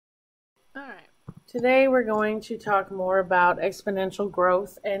All right. Today we're going to talk more about exponential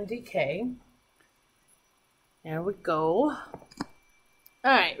growth and decay. There we go. All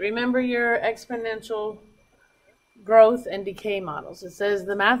right. Remember your exponential growth and decay models. It says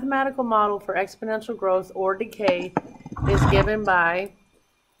the mathematical model for exponential growth or decay is given by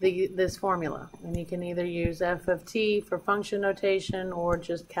this formula. And you can either use f of t for function notation or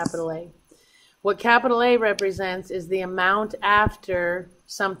just capital A. What capital A represents is the amount after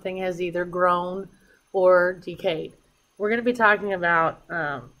something has either grown or decayed. We're going to be talking about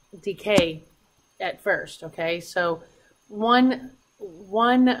decay at first, okay? So one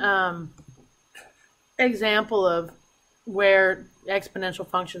example of where exponential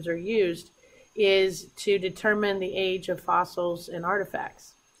functions are used is to determine the age of fossils and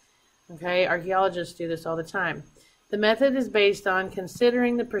artifacts. Okay, archaeologists do this all the time. The method is based on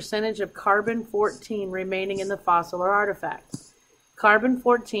considering the percentage of carbon-14 remaining in the fossil or artifact.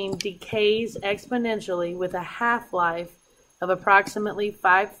 Carbon-14 decays exponentially with a half-life of approximately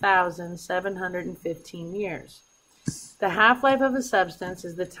 5,715 years. The half-life of a substance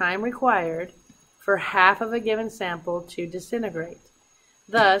is the time required for half of a given sample to disintegrate.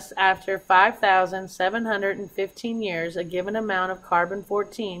 Thus, after 5,715 years, a given amount of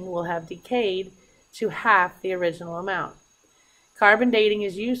carbon-14 will have decayed to half the original amount. Carbon dating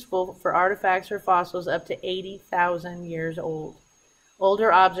is useful for artifacts or fossils up to 80,000 years old. Older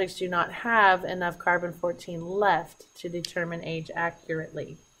objects do not have enough carbon-14 left to determine age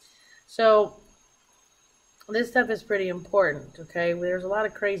accurately. So, this stuff is pretty important, okay? There's a lot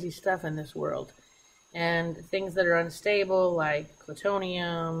of crazy stuff in this world. And things that are unstable, like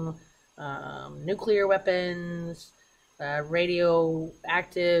plutonium, nuclear weapons,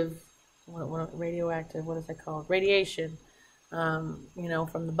 radioactive, what is that called? Radiation, from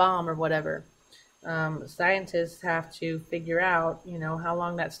the bomb or whatever. Scientists have to figure out, how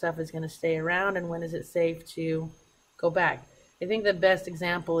long that stuff is going to stay around and when is it safe to go back. I think the best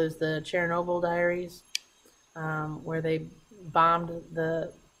example is the Chernobyl diaries, where they bombed I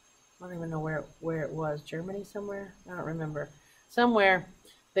don't even know where it was. Germany somewhere? I don't remember. Somewhere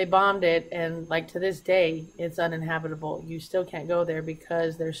they bombed it, and like to this day, it's uninhabitable. You still can't go there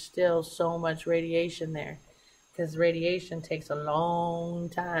because there's still so much radiation there. Because radiation takes a long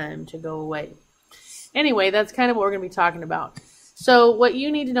time to go away. Anyway, that's kind of what we're going to be talking about. So what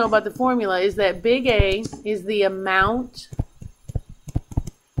you need to know about the formula is that big A is the amount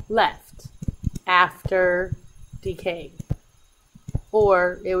left after decay.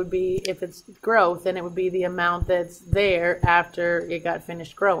 Or it would be, if it's growth, then it would be the amount that's there after it got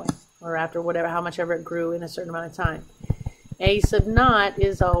finished growing, or after how much ever it grew in a certain amount of time. A sub naught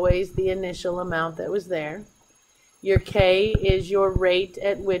is always the initial amount that was there. Your K is your rate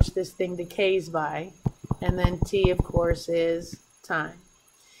at which this thing decays by, and then T, of course, is time.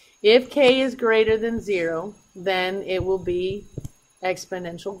 If K is greater than 0, then it will be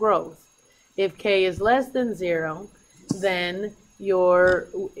exponential growth. If K is less than 0, then your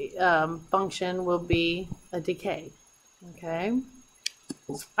function will be a decay. Okay?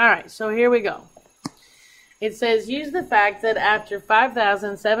 All right, so here we go. It says, use the fact that after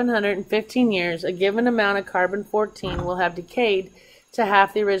 5,715 years, a given amount of carbon-14 will have decayed to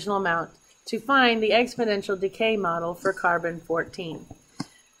half the original amount to find the exponential decay model for carbon-14.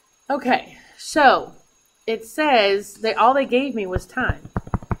 Okay, so it says all they gave me was time.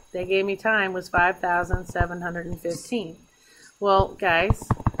 They gave me time was 5,715. Well, guys,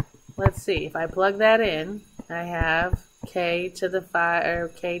 let's see. If I plug that in, I have K to the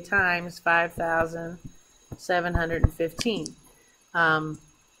K times 5,715.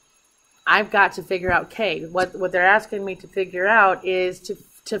 I've got to figure out K. What they're asking me to figure out is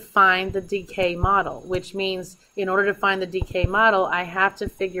to find the decay model, which means in order to find the decay model, I have to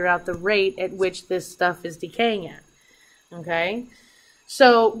figure out the rate at which this stuff is decaying at. Okay?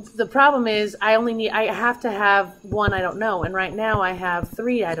 So the problem is I have to have one I don't know, and right now I have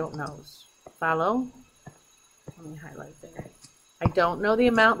 3 I don't knows. Follow? Let me highlight there. I don't know the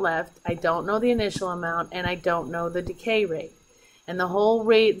amount left, I don't know the initial amount, and I don't know the decay rate. And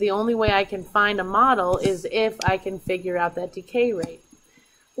the only way I can find a model is if I can figure out that decay rate.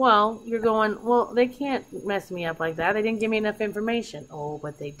 Well, you're going, well, they can't mess me up like that. They didn't give me enough information. Oh,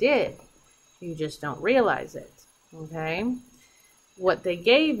 but they did. You just don't realize it. Okay? What they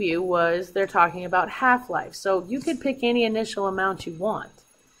gave you was they're talking about half-life. So you could pick any initial amount you want.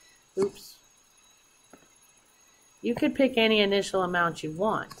 Oops. You could pick any initial amount you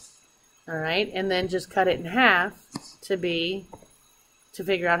want. All right? And then just cut it in half to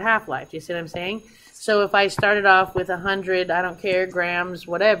figure out half-life. Do you see what I'm saying? So if I started off with 100, I don't care, grams,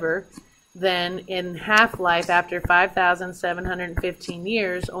 whatever, then in half-life, after 5,715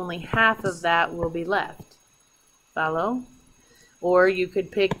 years, only half of that will be left. Follow? Or you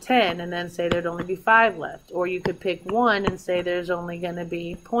could pick 10 and then say there'd only be 5 left. Or you could pick 1 and say there's only going to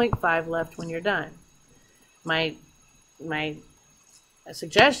be 0.5 left when you're done. My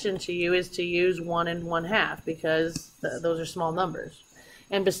suggestion to you is to use 1 and 1/2 because those are small numbers.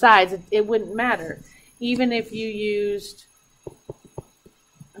 And besides, it wouldn't matter. Even if you used,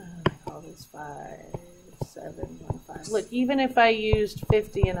 call this 5, 7, 1, 5. Look, even if I used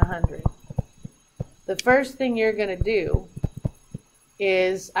 50 and 100, the first thing you're going to do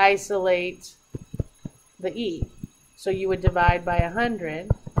is isolate the e. So you would divide by 100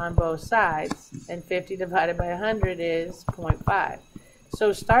 on both sides, and 50 divided by 100 is 0.5.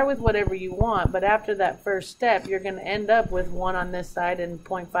 So start with whatever you want, but after that first step, you're going to end up with 1 on this side and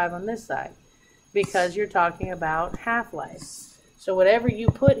 0.5 on this side, because you're talking about half-life. So whatever you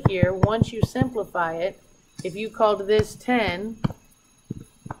put here, once you simplify it, if you called this 10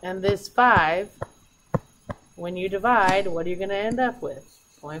 and this 5, when you divide, what are you going to end up with?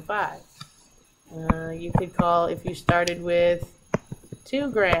 0.5. You could call, if you started with 2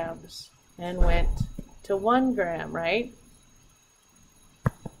 grams and went to 1 gram, right?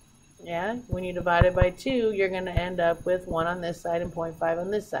 Yeah, when you divide it by 2, you're going to end up with 1 on this side and 0.5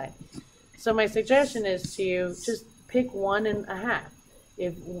 on this side. So my suggestion is to you, just pick 1 and 1/2.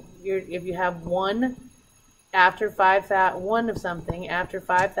 If you have 1 after 1 of something after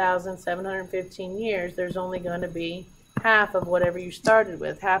 5,715 years, there's only going to be half of whatever you started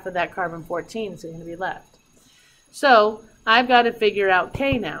with. Half of that carbon-14 is going to be left. So I've got to figure out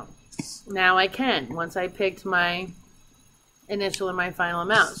K now. Now I can, once I picked my initial and my final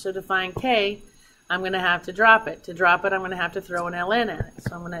amount. So to find K, I'm going to have to drop it. To drop it, I'm going to have to throw an ln at it.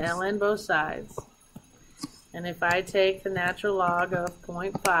 So I'm going to ln both sides. And if I take the natural log of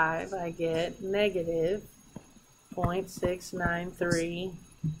 0.5, I get negative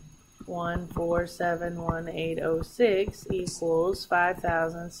 0.69314711806 equals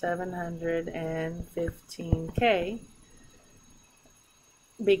 5,715K,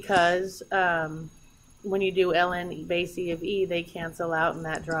 because when you do ln base e of e, they cancel out and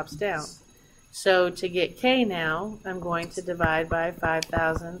that drops down. So to get K now, I'm going to divide by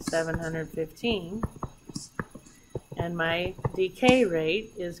 5,715. And my decay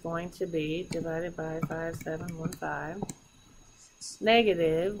rate is going to be divided by 5715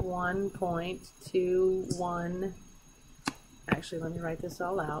 negative 1.21. Actually, let me write this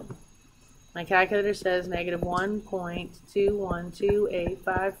all out. My calculator says negative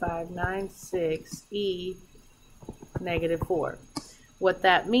 1.21285596 e negative 4. What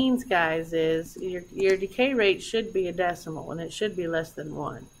that means, guys, is your decay rate should be a decimal, and it should be less than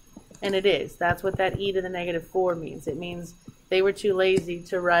 1. And it is. That's what that e to the negative 4 means. It means they were too lazy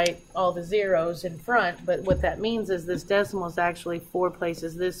to write all the zeros in front, but what that means is this decimal is actually 4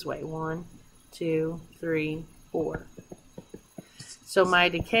 places this way. 1, 2, 3, 4. So my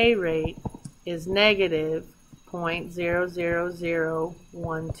decay rate is negative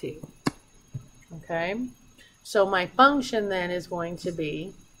 0.00012. Okay? So my function then is going to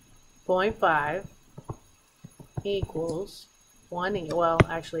be 0.5 equals 1. Well,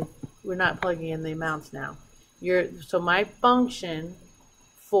 actually, we're not plugging in the amounts now. So my function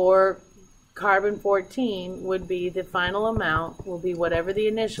for carbon-14 would be the final amount will be whatever the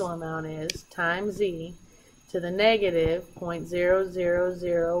initial amount is times z to the negative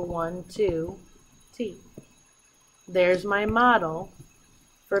 0.00012 t. There's my model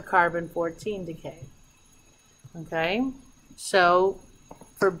for carbon-14 decay. Okay, so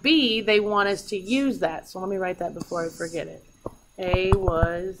for B, they want us to use that. So let me write that before I forget it. A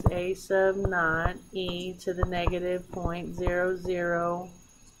was A sub naught e to the negative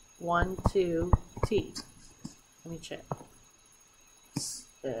 0.0012 t. Let me check.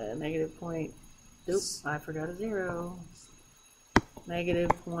 Negative point, oops, I forgot a 0. Negative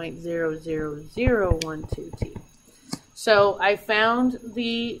 0.00012 t. So I found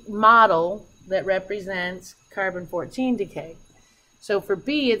the model that represents carbon-14 decay. So for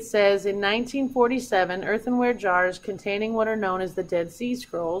B, it says, in 1947, earthenware jars containing what are known as the Dead Sea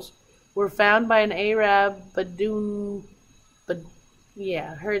Scrolls were found by an Arab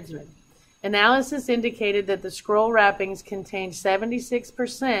herdsman. Analysis indicated that the scroll wrappings contained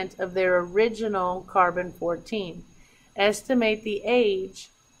 76% of their original carbon-14. Estimate the age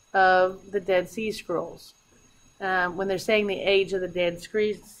of the Dead Sea Scrolls. When they're saying the age of the Dead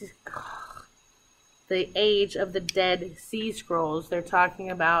Sea Scrolls, they're talking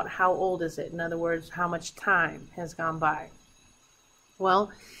about how old is it? In other words, how much time has gone by?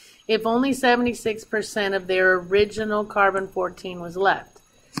 Well, if only 76% of their original carbon-14 was left,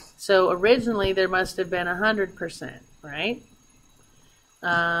 So originally there must have been 100%, right?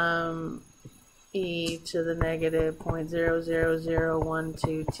 E to the negative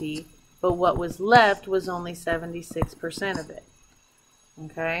 0.00012t. But what was left was only 76% of it.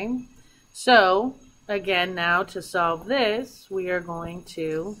 Okay? So, again, now to solve this, we are going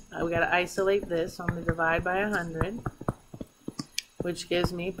to, we got to isolate this. So I'm going to divide by 100, which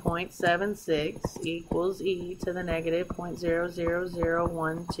gives me 0.76 equals e to the negative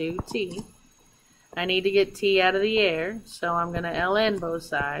 0.00012t. I need to get t out of the air, so I'm going to ln both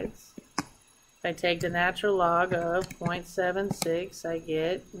sides. If I take the natural log of 0.76, I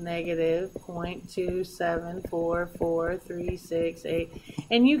get negative 0.2744368.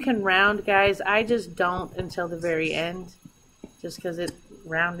 And you can round, guys. I just don't until the very end, just because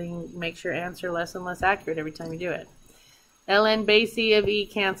rounding makes your answer less and less accurate every time you do it. ln base e of e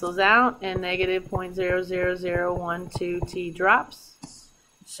cancels out, and negative 0.00012t drops.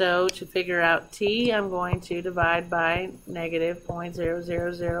 So to figure out t, I'm going to divide by negative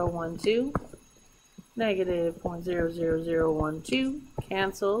 0.00012. Negative 0.00012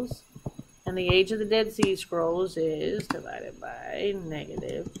 cancels, and the age of the Dead Sea Scrolls is divided by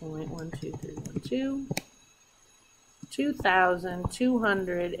negative 0.12312,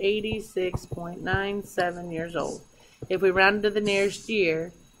 2,286.97 years old. If we round to the nearest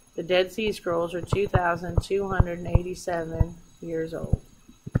year, the Dead Sea Scrolls are 2,287 years old.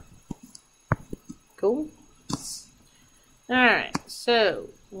 Cool? Alright, so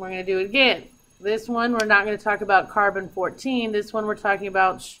we're going to do it again. This one, we're not going to talk about carbon-14. This one, we're talking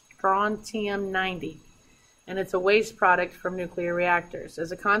about strontium-90. And it's a waste product from nuclear reactors.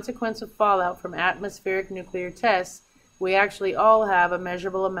 As a consequence of fallout from atmospheric nuclear tests, we actually all have a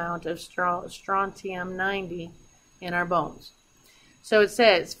measurable amount of strontium-90 in our bones. So it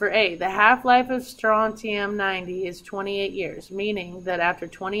says, for A, the half-life of strontium-90 is 28 years, meaning that after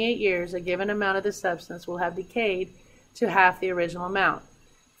 28 years, a given amount of the substance will have decayed to half the original amount.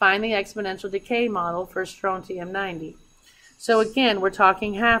 Find the exponential decay model for strontium-90. So again, we're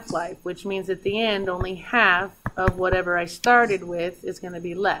talking half-life, which means at the end, only half of whatever I started with is going to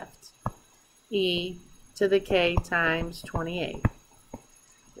be left. E to the k times 28.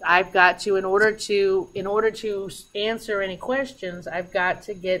 I've got to, in order to answer any questions, I've got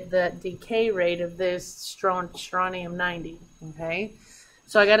to get the decay rate of this strontium-90. Okay?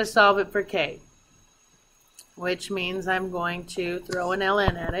 So I got to solve it for k, which means I'm going to throw an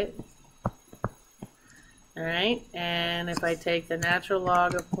ln at it. Alright, and if I take the natural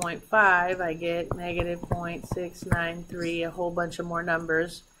log of 0.5, I get negative 0.693, a whole bunch of more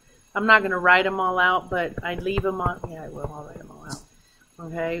numbers. I'm not going to write them all out, but I'd leave them on. Yeah, I will. I'll write them all out.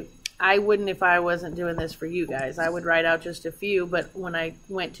 Okay, I wouldn't if I wasn't doing this for you guys. I would write out just a few, but when I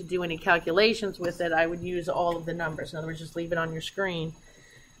went to do any calculations with it, I would use all of the numbers. In other words, just leave it on your screen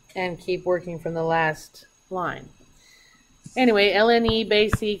and keep working from the last line. Anyway, ln e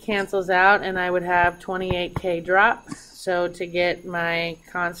base e cancels out, and I would have 28k drop. So to get my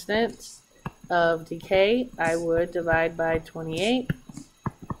constant of decay, I would divide by 28,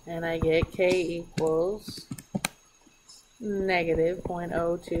 and I get k equals negative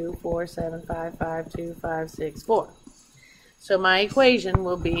 0.0247552564. So my equation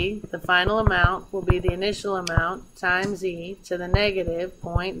will be, the final amount will be the initial amount times e to the negative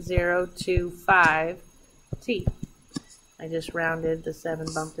 0.025 t. I just rounded the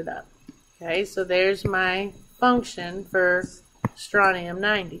 7, bumped it up. Okay, so there's my function for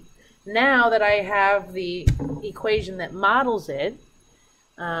strontium-90. Now that I have the equation that models it,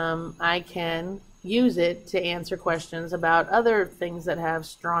 I can use it to answer questions about other things that have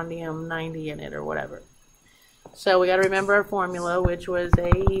strontium-90 in it or whatever. So we got to remember our formula, which was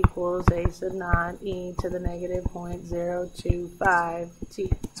A equals A sub naught e to the negative 0.025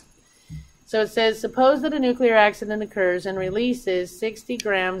 t. So it says, suppose that a nuclear accident occurs and releases 60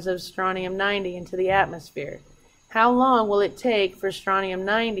 grams of strontium-90 into the atmosphere. How long will it take for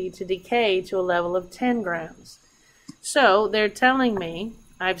strontium-90 to decay to a level of 10 grams? So they're telling me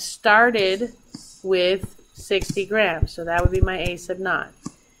I've started with 60 grams, so that would be my A sub naught.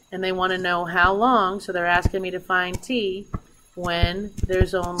 And they want to know how long, so they're asking me to find t when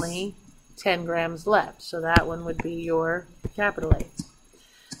there's only 10 grams left. So that one would be your capital A.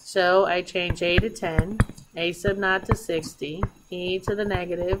 So I change A to 10, A sub naught to 60, e to the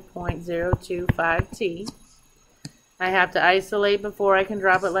negative 0.025 t. I have to isolate before I can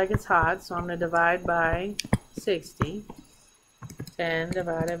drop it like it's hot, so I'm going to divide by 60. 10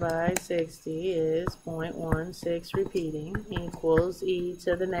 divided by 60 is 0.16 repeating, equals e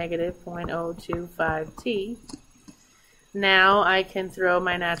to the negative 0.025 t. Now I can throw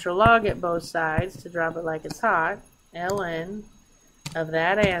my natural log at both sides to drop it like it's hot. ln of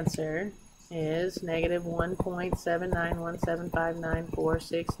that answer is negative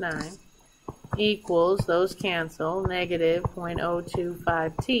 1.7917599469 equals, those cancel, negative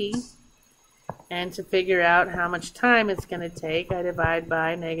 0.025t. And to figure out how much time it's going to take, I divide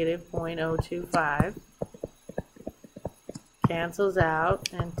by negative 0.025. Cancels out,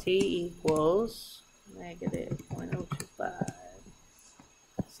 and t equals negative 0.025.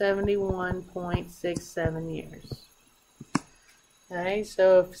 71.67 years. Okay,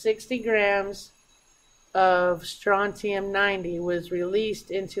 so if 60 grams of strontium-90 was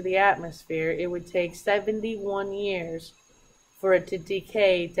released into the atmosphere, it would take 71 years for it to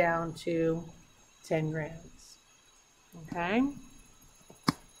decay down to 10 grams. Okay?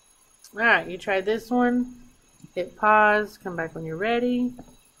 Alright, you try this one. Hit pause, come back when you're ready.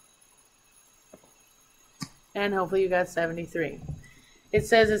 And hopefully you got 73. It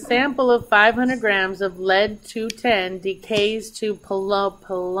says a sample of 500 grams of lead-210 decays to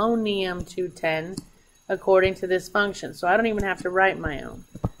polonium-210 according to this function. So I don't even have to write my own.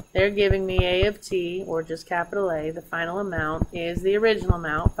 They're giving me A of t, or just capital A. The final amount is the original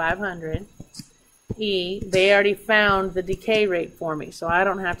amount, 500. E, they already found the decay rate for me, so I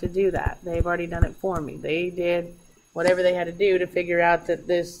don't have to do that. They've already done it for me. They did whatever they had to do to figure out that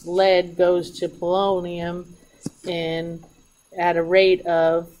this lead goes to polonium at a rate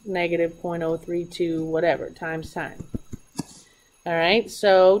of negative 0.032 whatever times time. Alright,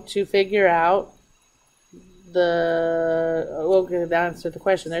 so to figure out the answer to the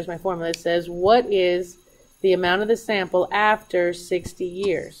question, there's my formula. It says, what is the amount of the sample after 60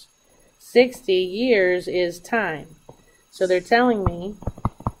 years? 60 years is time. So they're telling me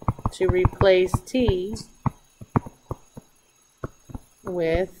to replace t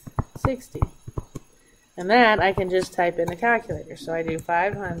with 60. And that I can just type in the calculator. So I do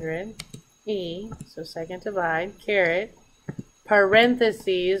 500 e, so second divide, caret,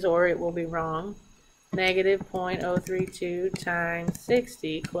 parentheses, or it will be wrong, negative 0.032 times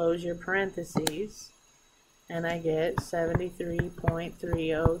 60, close your parentheses, and I get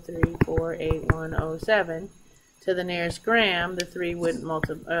 73.30348107. To the nearest gram, the 3 wouldn't bump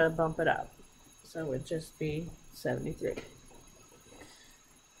it up. So it would just be 73.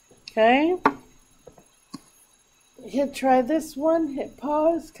 Okay? Try this one, hit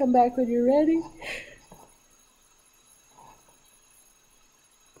pause, come back when you're ready.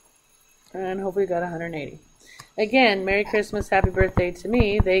 And hopefully you got 180. Again, Merry Christmas, Happy Birthday to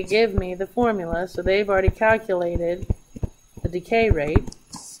me. They give me the formula, so they've already calculated the decay rate.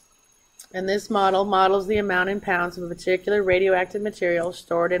 And this model models the amount in pounds of a particular radioactive material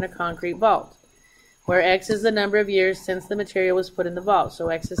stored in a concrete vault, where X is the number of years since the material was put in the vault, so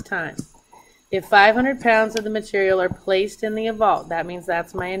X is time. If 500 pounds of the material are placed in the vault, that means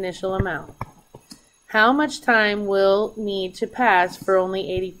that's my initial amount. How much time will need to pass for only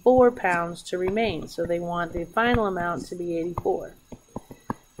 84 pounds to remain? So they want the final amount to be 84.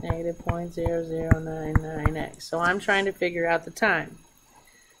 Negative 0.0099x. So I'm trying to figure out the time.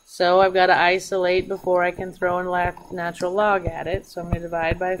 So I've got to isolate before I can throw a natural log at it. So I'm going to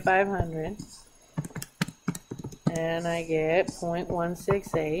divide by 500. And I get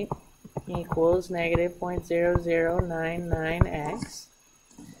 0.168 equals negative 0.0099x.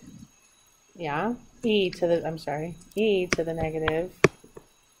 Yeah. E to the negative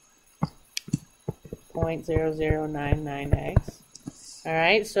 0.0099x.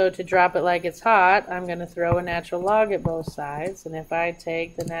 Alright, so to drop it like it's hot, I'm going to throw a natural log at both sides. And if I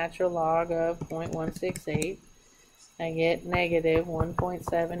take the natural log of 0.168, I get negative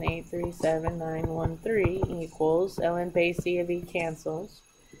 1.7837913 equals, ln base c of e cancels,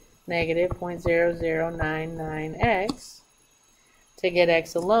 negative 0.0099x. To get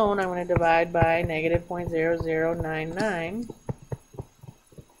x alone, I'm going to divide by negative 0.0099.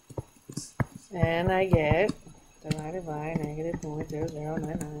 And I get, divided by negative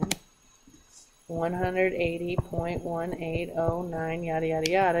 0.0099, 180.1809, yada,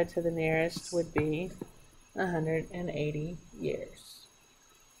 yada, yada, to the nearest would be 180 years.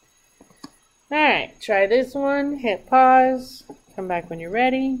 Alright, try this one, hit pause, come back when you're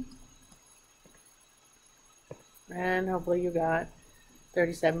ready. And hopefully you got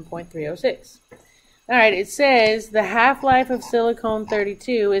 37.306. Alright, it says the half-life of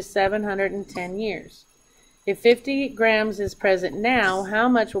silicon-32 is 710 years. If 50 grams is present now, how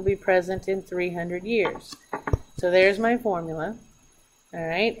much will be present in 300 years? So there's my formula.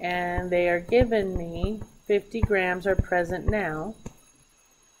 Alright, and they are giving me 50 grams are present now.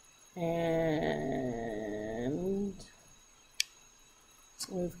 And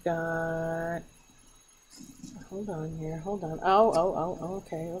we've got hold on here, hold on.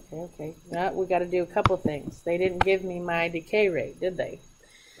 Okay. We got to do a couple things. They didn't give me my decay rate, did they?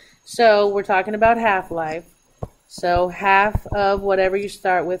 So we're talking about half-life. So half of whatever you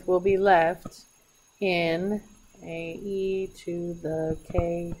start with will be left in a e to the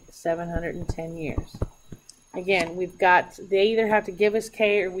k 710 years. Again, they either have to give us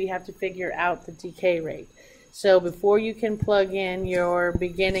k or we have to figure out the decay rate. So before you can plug in your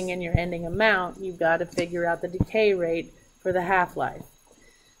beginning and your ending amount, you've got to figure out the decay rate for the half-life.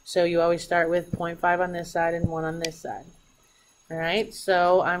 So you always start with 0.5 on this side and 1 on this side. Alright,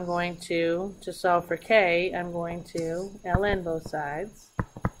 so I'm going to solve for k, I'm going to ln both sides.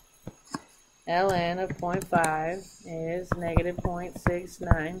 ln of 0.5 is negative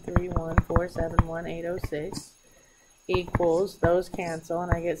 0.6931471,806 equals, those cancel,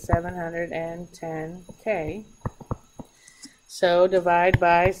 and I get 710k. So divide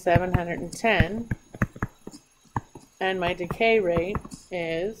by 710, and my decay rate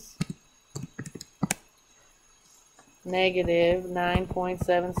is negative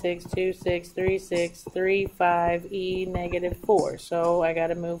 9.76263635 e negative 4. So I got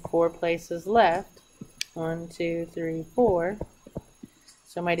to move 4 places left. 1, 2, 3, 4.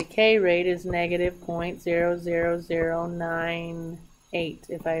 So my decay rate is negative 0.00098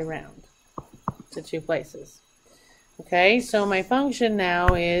 if I round to 2 places. Okay, so my function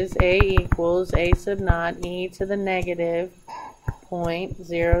now is a equals a sub naught e to the negative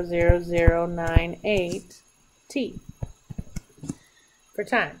 0.00098 t for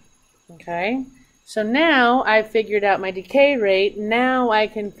time. Okay, so now I've figured out my decay rate. Now I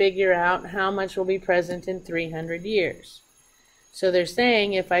can figure out how much will be present in 300 years. So they're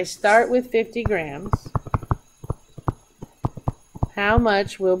saying if I start with 50 grams, how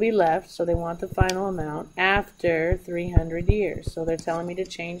much will be left, so they want the final amount, after 300 years. So they're telling me to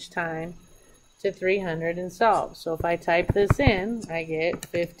change time to 300 and solve. So if I type this in, I get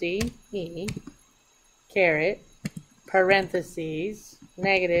 50e caret parentheses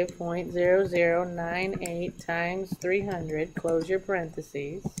negative 0.0098 times 300, close your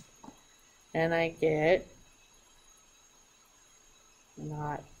parentheses, and I get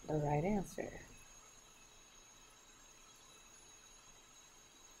not the right answer.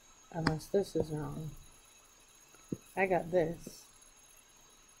 Unless this is wrong. I got this.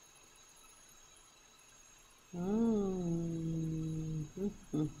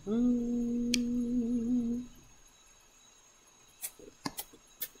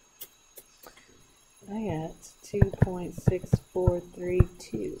 I got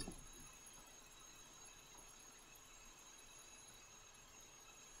 2.6432.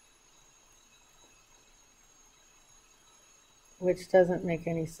 Which doesn't make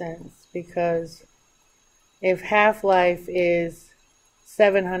any sense, because if half-life is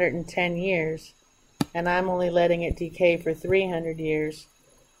 710 years and I'm only letting it decay for 300 years,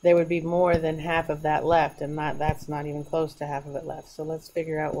 there would be more than half of that left, and that's not even close to half of it left. So let's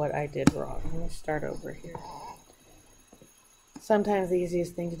figure out what I did wrong. Let me start over here. Sometimes the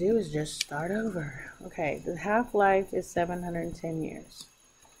easiest thing to do is just start over. Okay, the half-life is 710 years.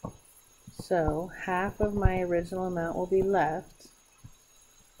 So half of my original amount will be left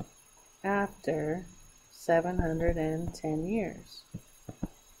after 710 years.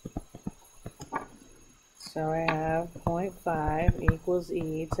 So I have 0.5 equals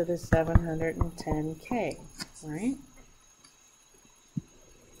e to the 710k, right?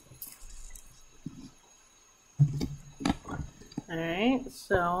 Alright,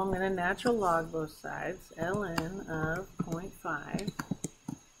 so I'm going to natural log both sides. ln of 0.5.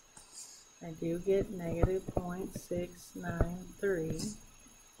 I do get negative 0.693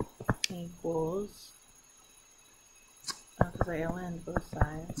 equals, because I ln both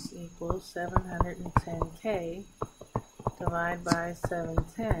sides, equals 710k, divide by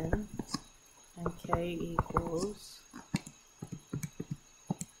 710, and k equals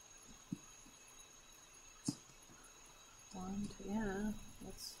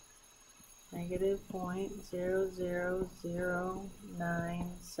that's negative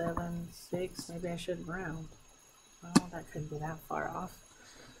 0.000976. Maybe I should round. Well, that couldn't be that far off.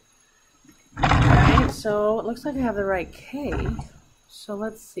 Alright, so it looks like I have the right k. So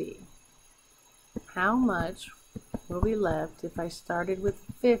let's see. How much will be left if I started with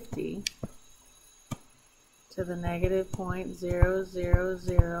 50 to the negative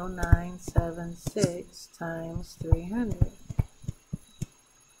 0.000976 times 300?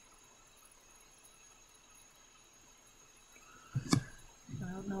 I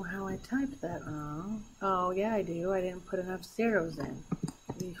don't know how I typed that wrong. Oh, yeah, I do. I didn't put enough zeros in.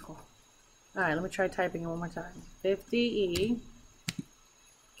 Alright, let me try typing it one more time. 50e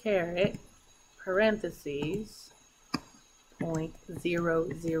caret parentheses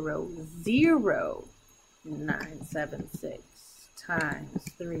 0.000976 times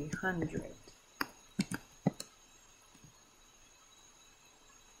 300.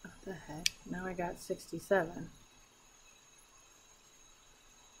 What the heck? Now I got 67.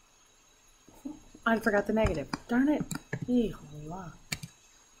 I forgot the negative. Darn it.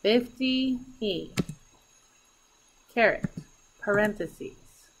 50 caret parentheses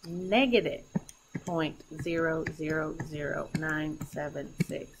negative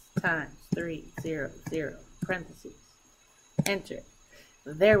 0.000976 times 300 parentheses. Enter.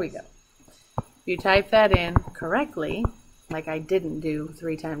 There we go. If you type that in correctly, like I didn't do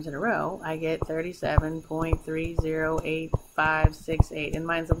 3 times in a row, I get 37.308568, and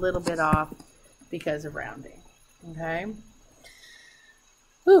mine's a little bit off because of rounding. Okay?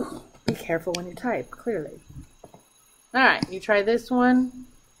 Whew, be careful when you type, clearly. Alright, you try this one,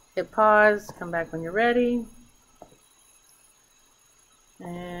 hit pause, come back when you're ready,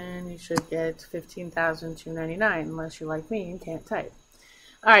 and you should get 15,299, unless you're like me and can't type.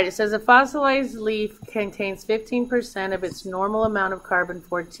 Alright, it says a fossilized leaf contains 15% of its normal amount of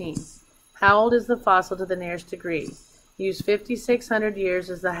carbon-14. How old is the fossil to the nearest degree? Use 5,600 years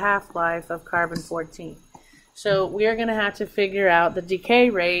as the half-life of carbon-14. So we are going to have to figure out the decay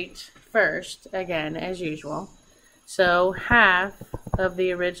rate first, again, as usual. So half of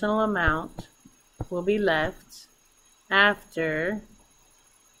the original amount will be left after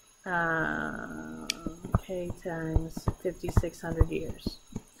K times 5,600 years.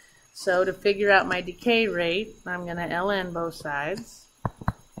 So to figure out my decay rate, I'm going to ln both sides.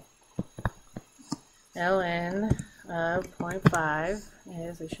 ln of 0.5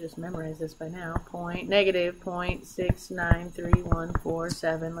 is, I should just memorize this by now, negative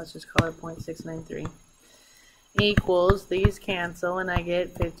 0.693147, let's just call it 0.693, equals, these cancel, and I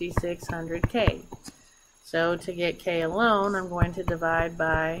get 5,600K. So to get K alone, I'm going to divide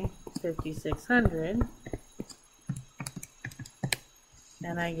by 5,600,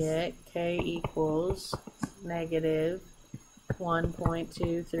 and I get K equals negative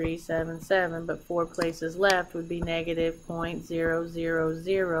 1.2377, but 4 places left would be negative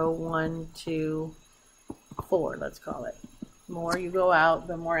 0.000124, let's call it. The more you go out,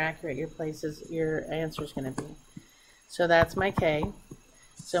 the more accurate your answer is going to be. So that's my K.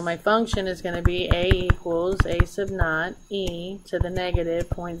 So my function is going to be A equals A sub naught e to the negative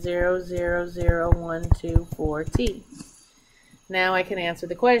 0.000124t. Now I can answer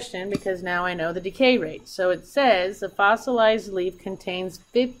the question because now I know the decay rate. So it says a fossilized leaf contains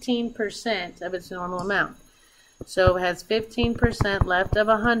 15% of its normal amount. So it has 15% left of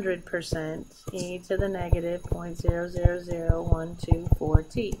 100%, e to the negative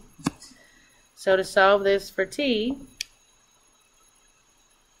 0.000124t. So to solve this for t,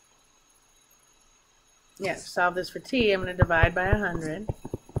 I'm going to divide by 100.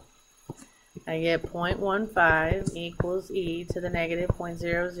 I get 0.15 equals e to the negative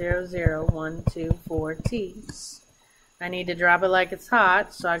 0.000124t. I need to drop it like it's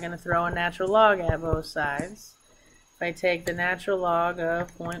hot, so I'm going to throw a natural log at both sides. If I take the natural log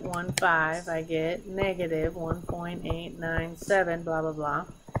of 0.15, I get negative 1.897, blah, blah, blah,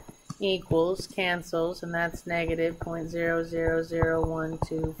 equals, cancels, and that's negative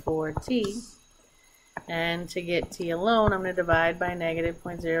 0.000124t. And to get t alone, I'm going to divide by negative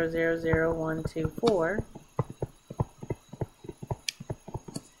 0.000124.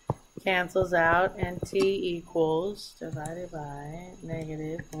 Cancels out, and t equals, divided by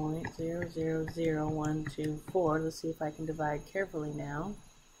negative 0.000124. Let's see if I can divide carefully now.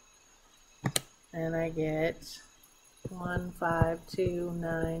 And I get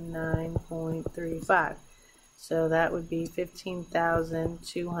 15299.35. So that would be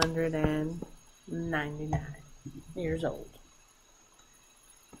 15,299 years old.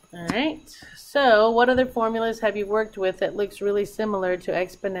 Alright, so what other formulas have you worked with that looks really similar to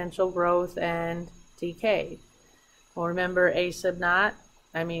exponential growth and decay? Well, remember A sub naught?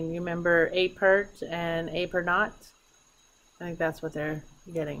 You remember A pert and A per naught? I think that's what they're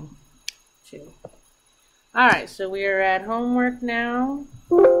getting to. Alright, so we are at homework now.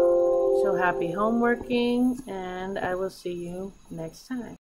 So happy homeworking, and I will see you next time.